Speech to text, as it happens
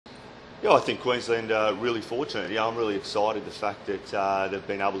Yeah, I think Queensland are really fortunate. Yeah, I'm really excited the fact that they've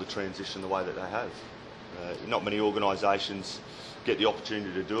been able to transition the way that they have. Not many organisations get the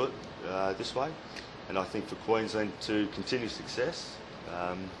opportunity to do it this way, and I think for Queensland to continue success,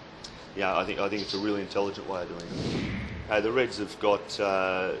 yeah, I think it's a really intelligent way of doing it. The Reds have got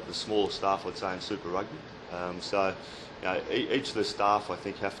the smaller staff, I'd say, in Super Rugby. So each of the staff, I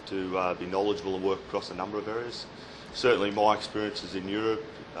think, have to be knowledgeable and work across a number of areas. Certainly my experiences in Europe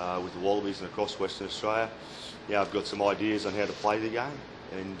with the Wallabies and across Western Australia, yeah, I've got some ideas on how to play the game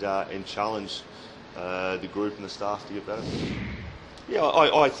and challenge the group and the staff to get better. Yeah,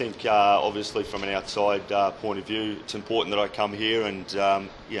 I think obviously from an outside point of view, it's important that I come here and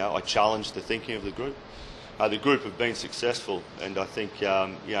I challenge the thinking of the group. The group have been successful, and I think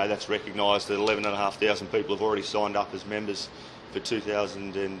that's recognised that 11,500 people have already signed up as members for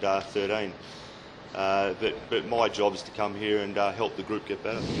 2013. But my job is to come here and help the group get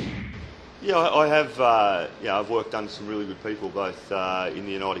better. Yeah, I have. I've worked under some really good people, both in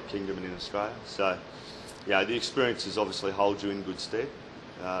the United Kingdom and in Australia. So, yeah, the experiences obviously hold you in good stead.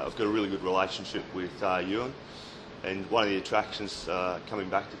 I've got a really good relationship with Ewen, and one of the attractions coming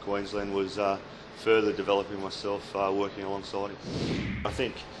back to Queensland was further developing myself, working alongside him. I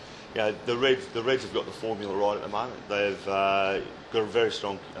think, the Reds have got the formula right at the moment. They've got a very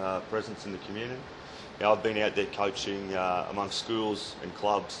strong presence in the community. I've been out there coaching among schools and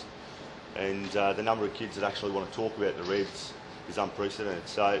clubs, and the number of kids that actually want to talk about the Reds is unprecedented.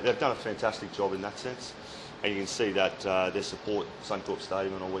 So they've done a fantastic job in that sense, and you can see that their support at St.George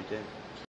Stadium on a weekend.